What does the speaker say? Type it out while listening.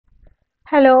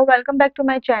Hello, welcome back to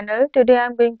my channel. Today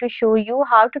I'm going to show you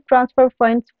how to transfer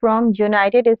funds from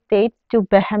United States to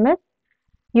Bahamas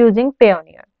using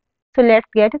Payoneer. So let's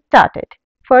get started.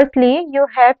 Firstly, you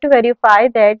have to verify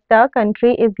that the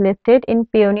country is listed in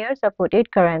Payoneer supported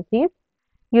currencies.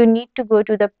 You need to go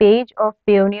to the page of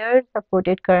Payoneer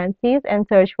supported currencies and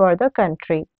search for the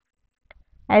country.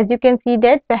 As you can see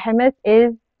that Bahamas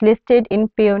is listed in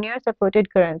Payoneer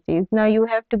supported currencies. Now you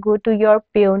have to go to your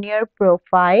Payoneer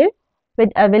profile with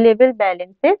available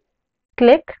balances.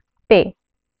 Click Pay.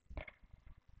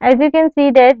 As you can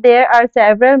see that there are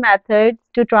several methods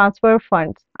to transfer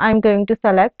funds. I'm going to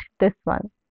select this one.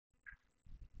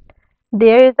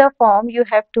 There is a form you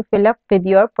have to fill up with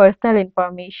your personal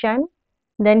information.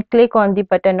 Then click on the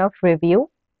button of review.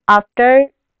 After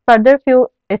further few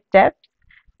steps,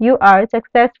 you are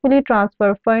successfully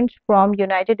transfer funds from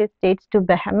United States to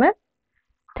Bahamas.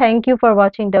 Thank you for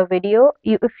watching the video.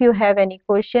 If you have any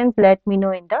questions, let me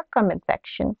know in the comment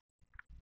section.